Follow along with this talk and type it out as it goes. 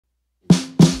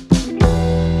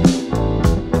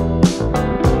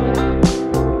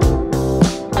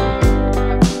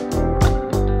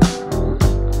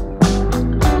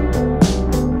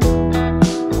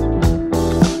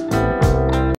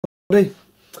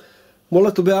Well,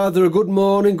 it'll be either a good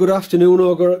morning, good afternoon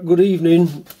or good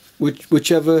evening,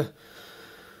 whichever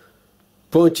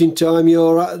point in time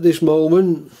you're at this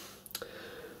moment.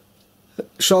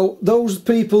 So those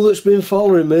people that's been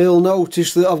following me will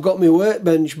notice that I've got my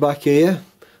workbench back here.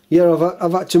 Yeah,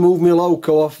 I've had to move my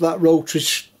Loco off that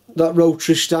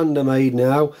rotary stand I made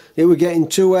now. It was getting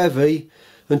too heavy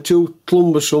and too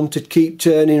cumbersome to keep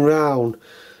turning round.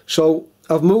 So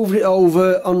I've moved it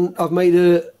over and I've made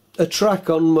a track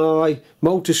on my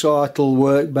motorcycle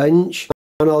workbench,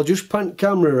 and I'll just pan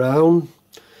camera around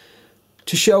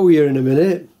to show you in a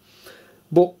minute.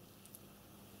 But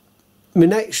my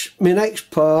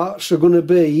next parts are going to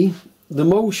be the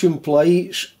motion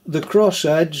plates, the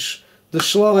crossheads, the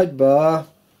slide bar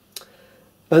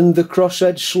and the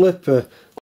crosshead slipper.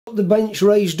 I've got the bench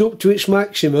raised up to its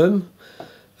maximum,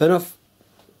 and I've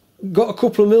got a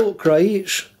couple of milk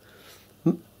crates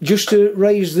just to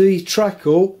raise the track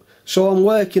up, so I'm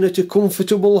working at a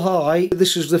comfortable height.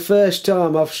 This is the first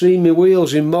time I've seen my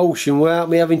wheels in motion without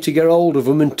me having to get hold of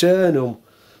them and turn them.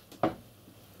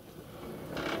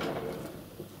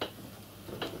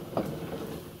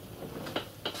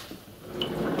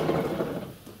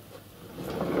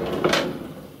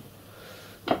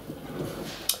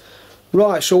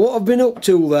 Right, so what I've been up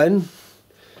to then,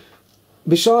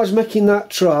 besides making that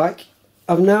track,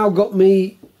 I've now got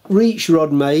my reach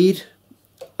rod made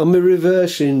and my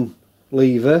reversing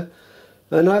lever,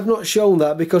 and I've not shown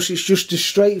that because it's just a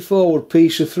straightforward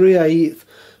piece of 3/8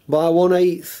 by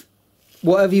 1/8,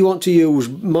 whatever you want to use,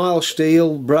 mild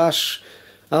steel, brass,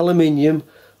 aluminium.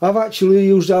 I've actually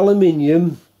used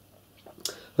aluminium,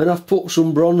 and I've put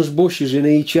some bronze bushes in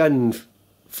each end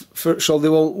so they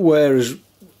won't wear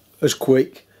as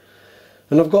quick,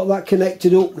 and I've got that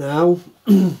connected up now.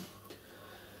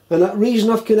 And that reason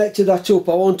I've connected that up,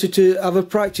 I wanted to have a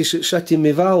practice at setting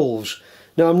my valves.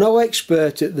 Now, I'm no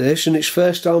expert at this, and it's the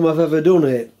first time I've ever done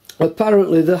it.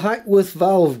 Apparently the Hackworth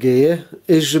valve gear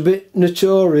is a bit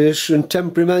notorious and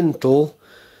temperamental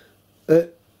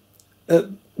at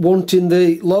wanting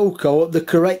the Loco at the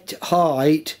correct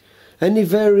height. Any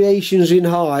variations in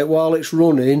height while it's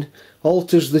running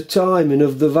alters the timing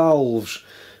of the valves.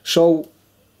 So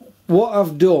what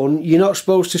I've done, you're not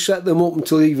supposed to set them up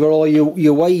until you've got all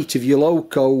your weight of your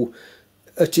Loco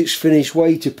at its finished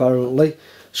weight apparently.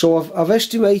 So I've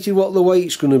estimated what the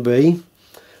weight's going to be.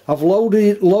 I've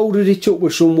loaded it up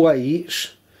with some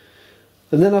weights,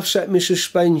 and then I've set my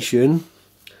suspension.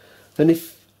 And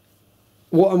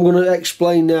what I'm going to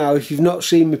explain now, if you've not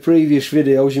seen my previous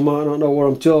videos, you might not know what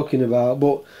I'm talking about,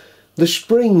 but the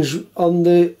springs on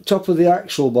the top of the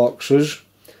axle boxes,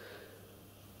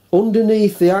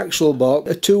 underneath the axle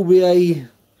box, a 2BA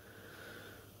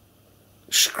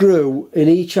screw in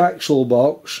each axle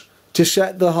box to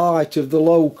set the height of the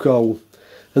Loco.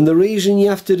 And the reason you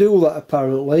have to do that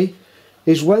apparently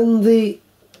is when the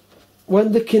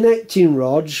connecting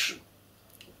rods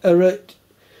are at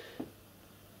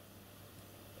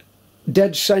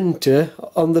dead centre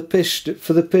on the piston,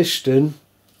 for the piston,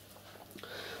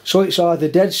 so it's either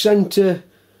dead centre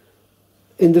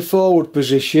in the forward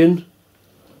position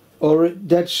or at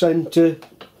dead centre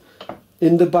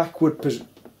in the backward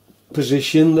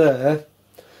position there.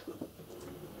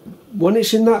 When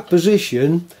it's in that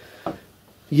position,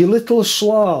 your little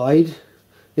slide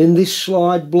in this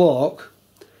slide block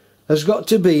has got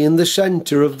to be in the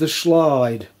centre of the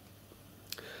slide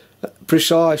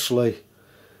precisely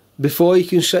before you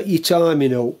can set your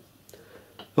timing up.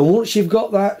 And once you've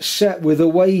got that set with a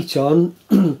weight on,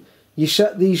 you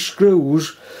set these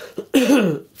screws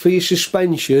for your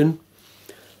suspension,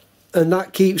 and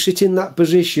that keeps it in that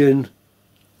position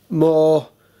more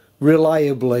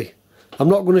reliably. I'm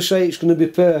not going to say it's going to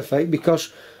be perfect,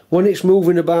 because when it's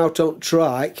moving about on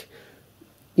track,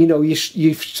 you know,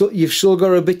 you've still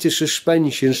got a bit of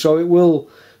suspension, so it will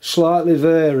slightly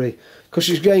vary. Because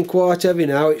it's getting quite heavy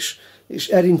now, it's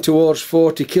heading towards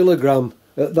 40 kilogram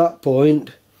at that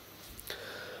point.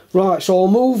 Right, so I'll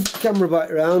move the camera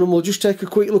back around and we'll just take a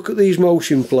quick look at these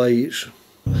motion plates.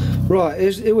 Right,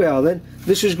 here we are then.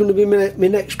 This is going to be my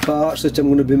next parts that I'm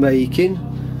going to be making.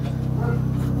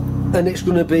 And it's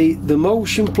going to be the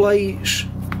motion plates,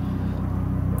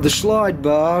 the slide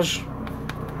bars,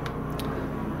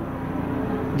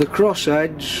 the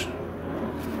crossheads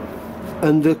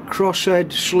and the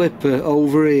crosshead slipper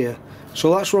over here.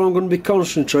 So that's what I'm going to be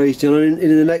concentrating on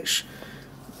in the next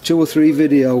 2 or 3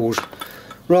 videos.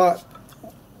 Right,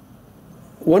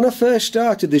 when I first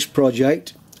started this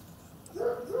project,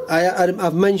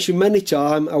 I've mentioned many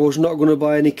times I was not going to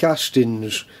buy any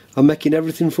castings. I'm making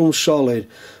everything from solid.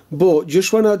 But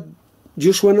just when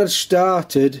I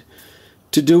started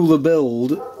to do the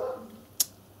build,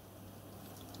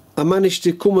 I managed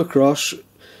to come across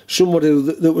somebody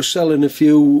that was selling a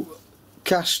few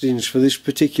castings for this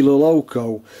particular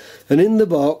Loco, and in the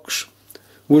box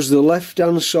was the left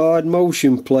hand side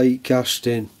motion plate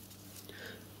casting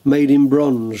made in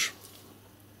bronze.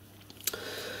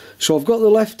 So I've got the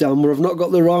left hand but I've not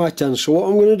got the right hand, so what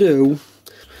I'm going to do,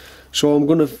 so I'm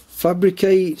going to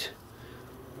fabricate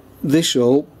this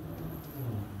up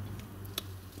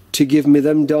to give me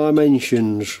them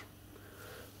dimensions,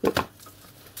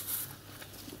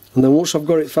 and then once I've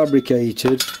got it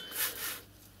fabricated,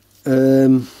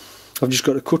 I've just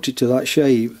got to cut it to that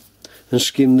shape and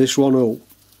skim this one up.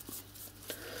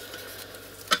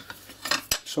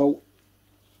 So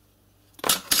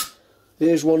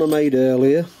here's one I made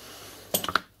earlier.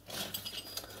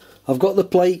 I've got the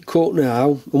plate cut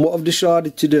now, and what I've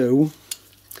decided to do,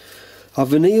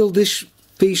 I've annealed this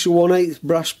piece of 1/8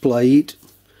 brass plate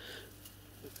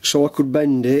so I could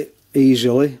bend it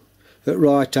easily at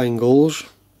right angles.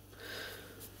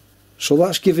 So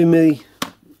that's giving me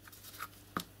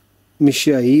my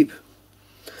shape,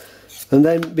 and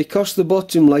then because the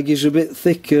bottom leg is a bit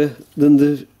thicker than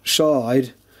the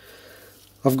side,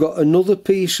 I've got another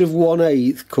piece of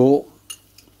 1/8 cut,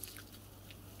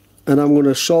 and I'm going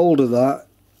to solder that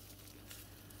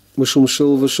with some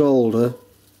silver solder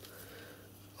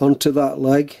onto that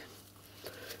leg,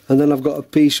 and then I've got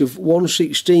a piece of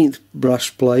 1/16 brass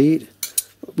plate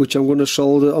which I'm going to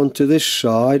solder onto this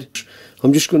side.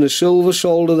 I'm just going to silver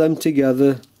solder them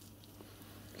together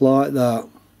like that.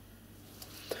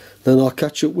 Then I'll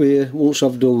catch up with you once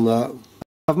I've done that.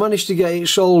 I've managed to get it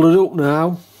soldered up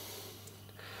now,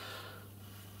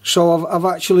 so I've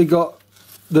actually got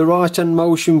the right hand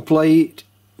motion plate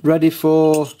ready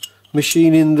for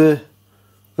machining the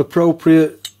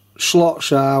appropriate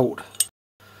slots out,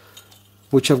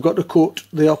 which I've got to cut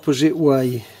the opposite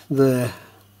way there.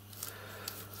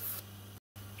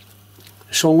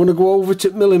 So I'm going to go over to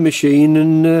the milling machine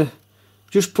and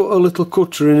just put a little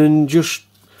cutter in and just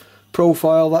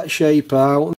profile that shape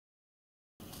out.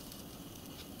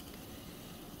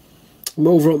 I'm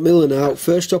over at milling now.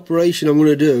 First operation I'm going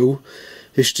to do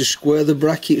is to square the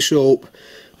brackets up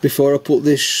before I put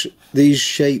these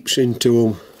shapes into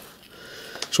them.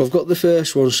 So I've got the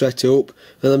first one set up,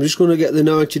 and I'm just going to get the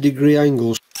 90-degree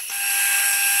angles.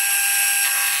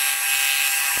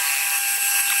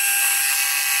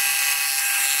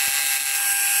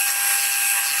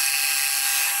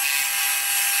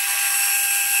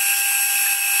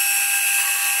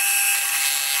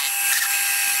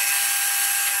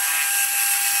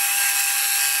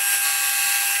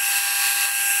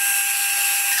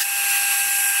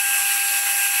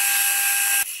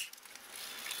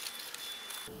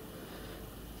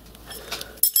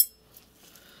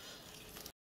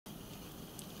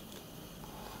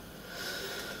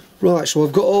 Right, so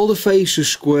I've got all the faces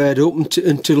squared up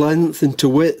and to length and to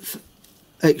width,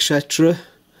 etc.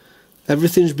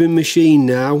 Everything's been machined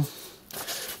now,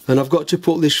 and I've got to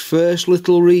put this first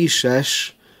little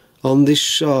recess on this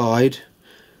side.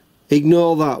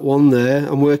 Ignore that one there,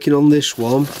 I'm working on this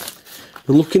one.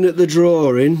 And looking at the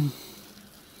drawing,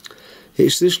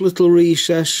 it's this little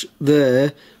recess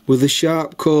there with a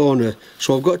sharp corner,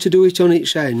 so I've got to do it on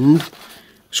its end,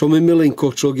 so my milling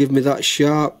cutter will give me that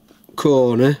sharp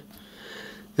corner.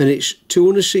 And it's 2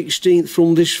 1/16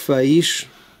 from this face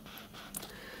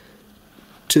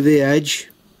to the edge,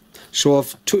 so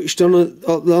I've touched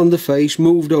on the face,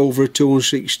 moved over a 2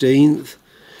 1/16,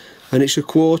 and it's a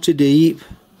 1/4 deep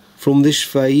from this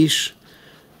face,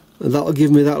 and that'll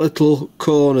give me that little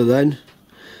corner then.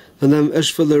 And then as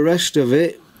for the rest of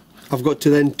it, I've got to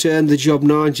then turn the job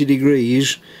 90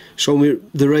 degrees, so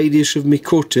the radius of my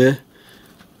cutter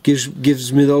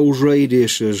gives me those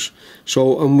radiuses.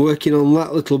 So I'm working on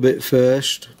that little bit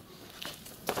first.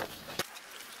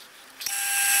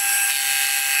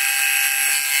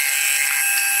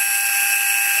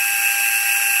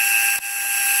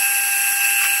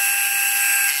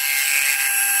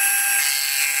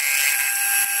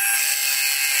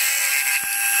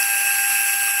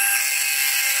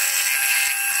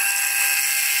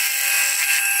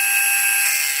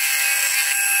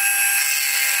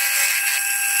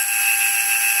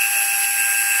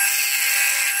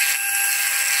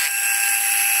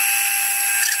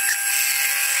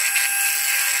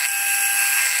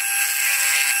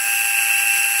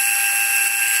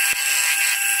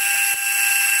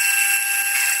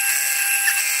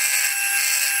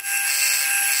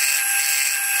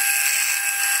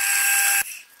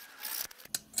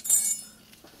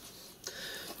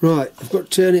 Right, I've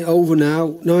got to turn it over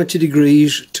now, 90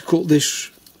 degrees, to cut this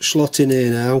slot in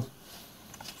here now.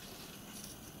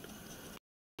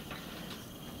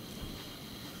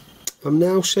 I'm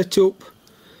now set up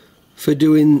for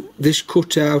doing this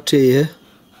cutout here.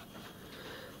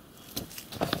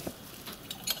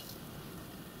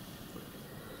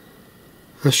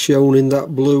 As shown in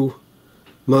that blue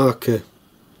marker.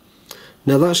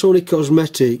 Now that's only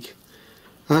cosmetic,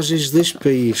 as is this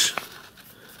piece,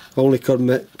 only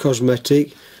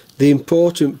cosmetic. The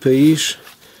important piece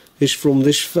is from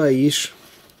this face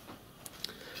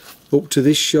up to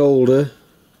this shoulder.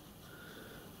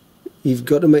 You've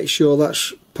got to make sure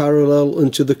that's parallel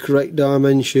and to the correct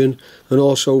dimension, and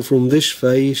also from this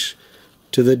face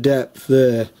to the depth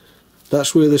there.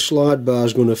 That's where the slide bar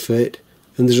is going to fit,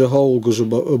 and there's a hole goes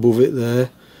above it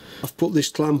there. I've put this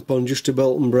clamp on just to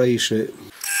belt and brace it.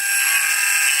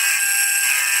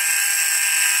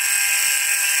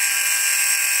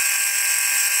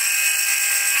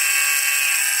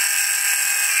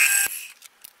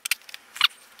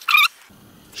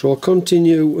 So I'll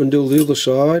continue and do the other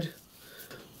side,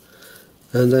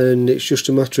 and then it's just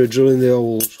a matter of drilling the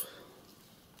holes.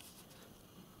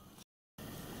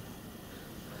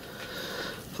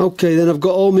 Okay, then I've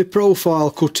got all my profile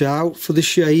cut out for the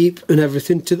shape and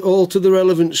everything, all to the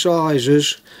relevant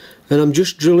sizes, and I'm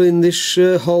just drilling this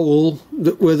hole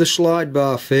where the slide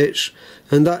bar fits,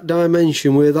 and that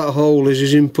dimension where that hole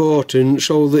is important,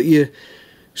 so that your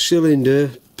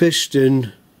cylinder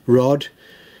piston rod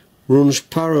runs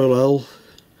parallel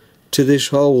to this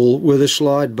hole where the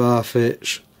slide bar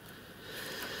fits.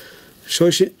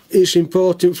 So it's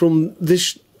important from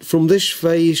this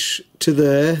face to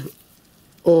there,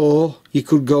 or you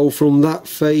could go from that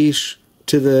face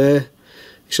to there.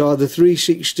 It's either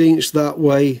 3/16 that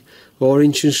way or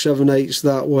inch and 7/8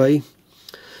 that way,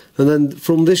 and then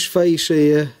from this face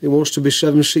here it wants to be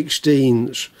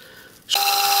 7/16.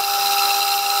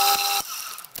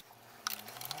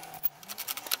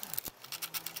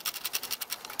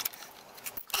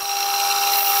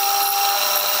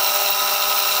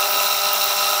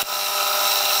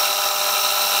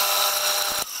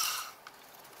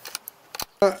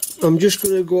 I'm just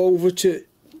going to go over to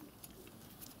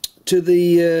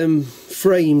the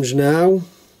frames now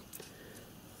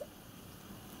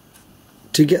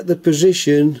to get the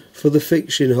position for the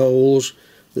fixing holes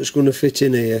that's going to fit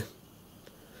in here.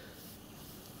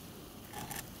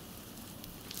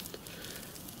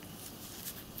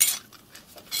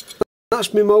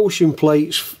 That's my motion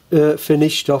plates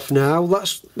finished off now.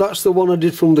 That's the one I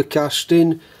did from the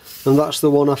casting, and that's the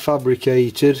one I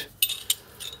fabricated.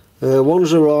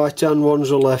 One's a right hand,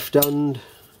 one's a left hand.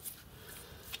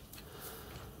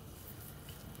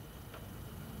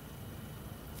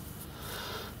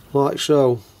 Like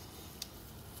so.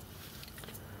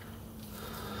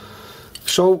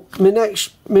 So my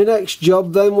next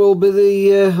job then will be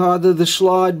the either the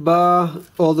slide bar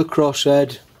or the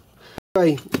crosshead.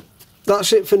 Okay,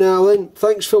 that's it for now then.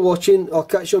 Thanks for watching. I'll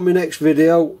catch you on my next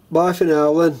video. Bye for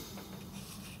now then.